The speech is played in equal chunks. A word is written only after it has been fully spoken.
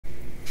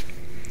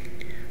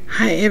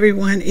Hi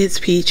everyone, it's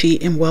Peachy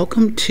and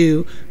welcome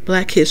to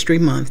Black History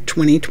Month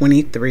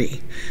 2023.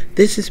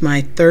 This is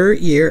my third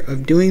year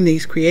of doing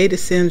these Create a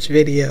Sims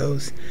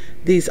videos.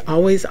 These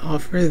always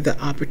offer the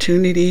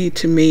opportunity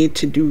to me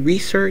to do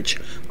research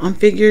on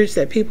figures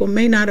that people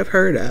may not have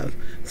heard of.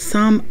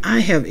 Some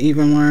I have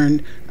even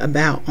learned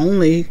about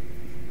only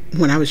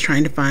when I was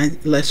trying to find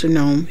lesser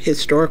known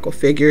historical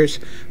figures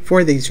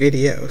for these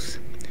videos.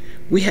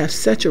 We have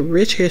such a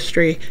rich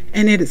history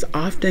and it is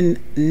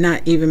often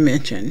not even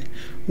mentioned.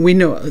 We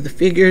know of the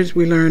figures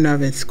we learn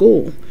of in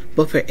school,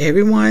 but for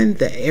everyone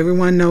that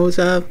everyone knows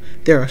of,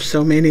 there are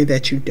so many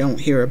that you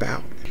don't hear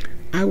about.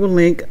 I will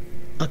link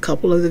a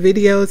couple of the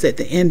videos at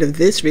the end of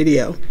this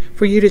video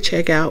for you to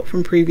check out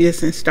from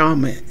previous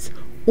installments,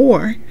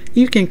 or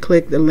you can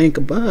click the link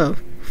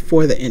above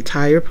for the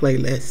entire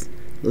playlist.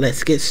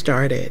 Let's get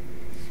started.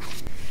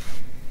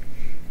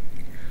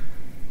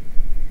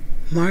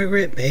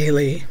 Margaret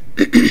Bailey.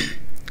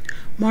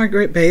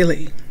 Margaret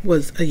Bailey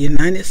was a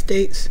United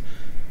States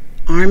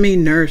Army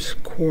Nurse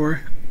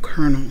Corps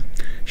colonel.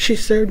 She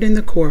served in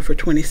the Corps for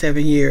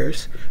 27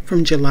 years,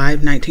 from July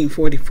of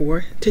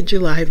 1944 to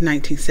July of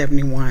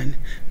 1971,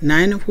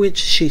 9 of which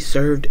she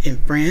served in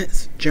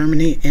France,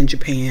 Germany, and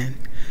Japan.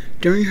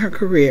 During her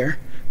career,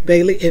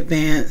 Bailey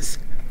advanced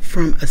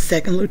from a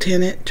second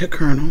lieutenant to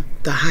colonel,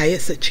 the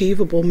highest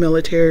achievable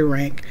military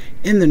rank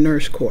in the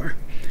Nurse Corps.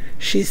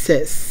 She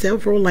set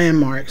several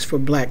landmarks for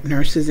black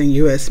nurses in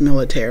U.S.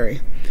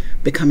 military,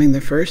 becoming the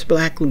first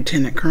black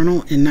lieutenant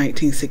colonel in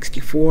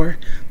 1964,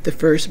 the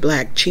first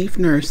black chief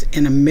nurse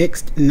in a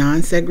mixed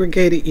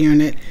non-segregated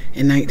unit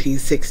in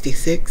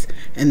 1966,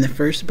 and the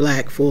first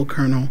black full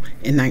colonel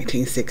in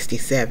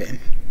 1967.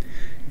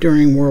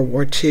 During World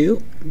War II,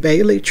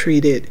 Bailey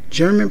treated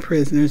German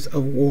prisoners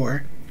of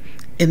war.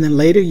 In the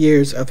later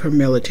years of her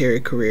military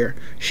career,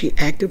 she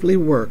actively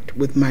worked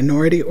with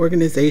minority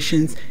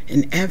organizations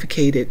and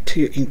advocated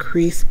to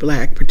increase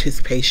black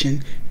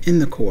participation in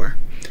the Corps.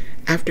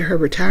 After her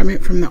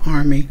retirement from the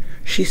Army,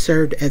 she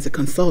served as a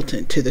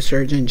consultant to the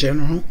Surgeon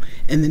General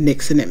in the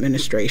Nixon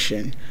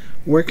administration,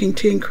 working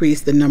to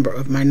increase the number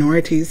of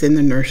minorities in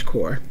the Nurse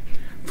Corps.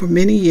 For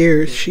many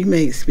years, she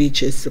made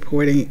speeches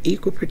supporting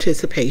equal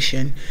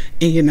participation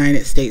in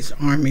United States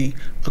Army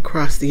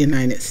across the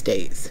United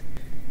States.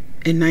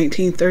 In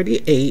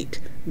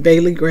 1938,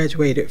 Bailey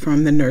graduated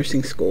from the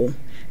nursing school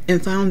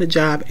and found a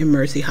job in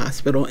Mercy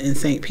Hospital in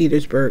St.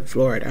 Petersburg,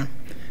 Florida,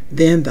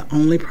 then the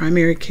only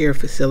primary care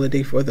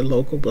facility for the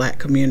local black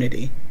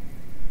community.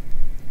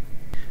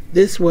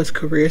 This was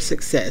career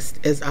success,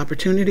 as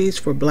opportunities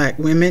for black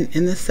women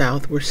in the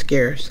South were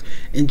scarce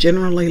and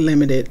generally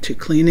limited to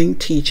cleaning,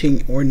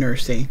 teaching, or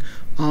nursing,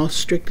 all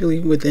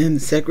strictly within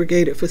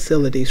segregated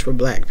facilities for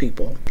black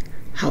people.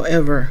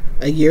 However,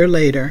 a year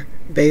later,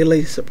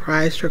 Bailey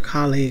surprised her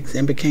colleagues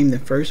and became the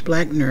first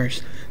black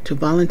nurse to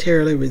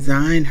voluntarily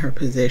resign her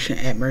position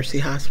at Mercy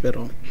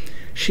Hospital.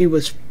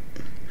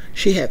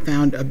 She had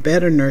found a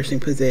better nursing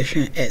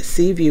position at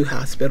Seaview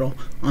Hospital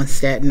on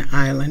Staten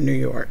Island, New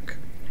York.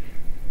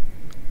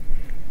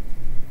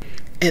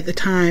 At the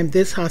time,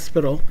 this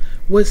hospital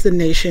was the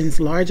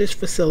nation's largest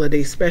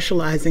facility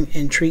specializing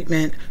in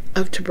treatment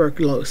of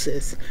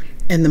tuberculosis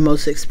and the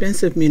most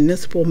expensive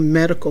municipal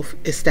medical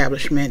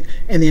establishment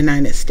in the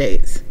United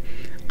States.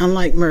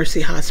 Unlike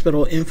Mercy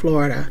Hospital in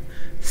Florida,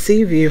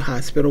 Seaview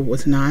Hospital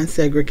was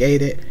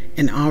non-segregated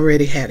and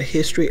already had a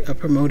history of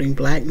promoting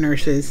black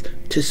nurses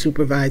to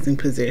supervising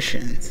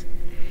positions.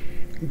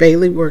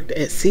 Bailey worked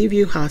at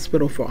Seaview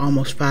Hospital for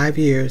almost 5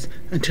 years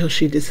until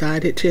she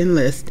decided to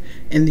enlist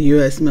in the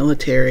U.S.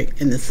 military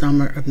in the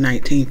summer of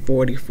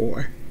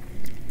 1944.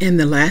 In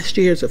the last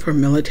years of her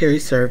military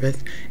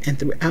service and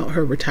throughout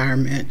her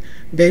retirement,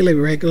 Bailey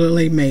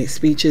regularly made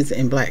speeches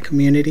in black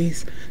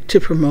communities to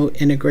promote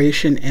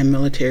integration and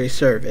military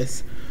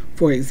service.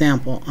 For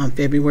example, on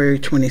February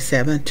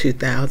 27,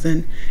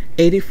 2000,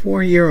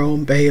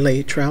 84-year-old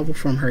Bailey traveled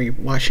from her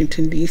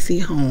Washington, D.C.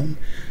 home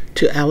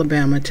to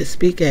Alabama to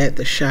speak at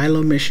the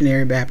Shiloh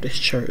Missionary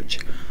Baptist Church.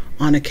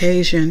 On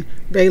occasion,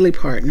 Bailey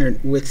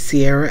partnered with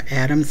Sierra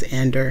Adams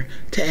Ender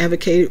to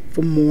advocate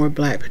for more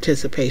black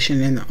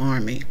participation in the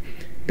Army.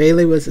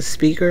 Bailey was a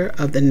speaker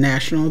of the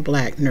National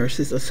Black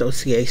Nurses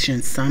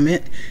Association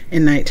Summit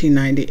in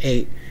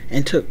 1998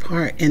 and took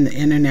part in the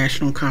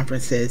international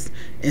conferences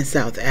in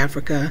South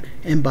Africa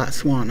and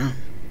Botswana.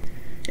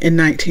 In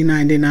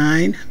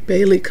 1999,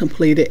 Bailey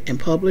completed and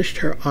published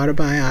her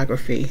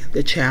autobiography,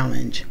 The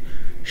Challenge.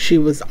 She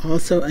was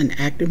also an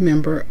active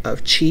member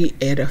of Chi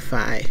Eta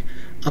Phi,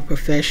 a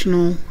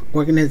professional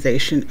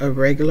organization of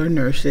regular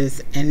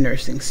nurses and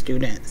nursing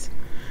students.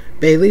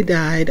 Bailey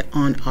died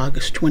on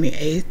August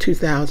 28,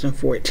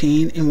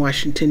 2014 in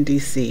Washington,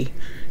 D.C.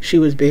 She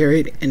was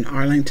buried in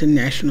Arlington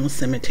National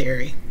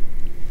Cemetery.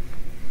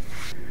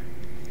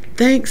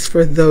 Thanks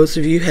for those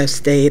of you who have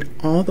stayed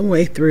all the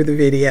way through the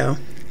video.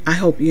 I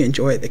hope you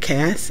enjoyed the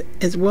cast,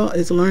 as well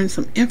as learned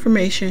some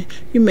information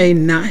you may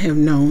not have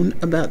known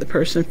about the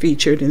person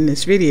featured in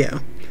this video.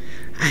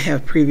 I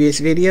have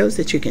previous videos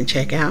that you can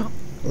check out,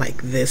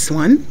 like this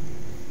one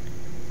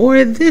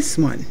or this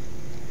one.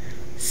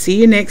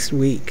 See you next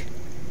week.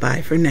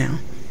 Bye for now.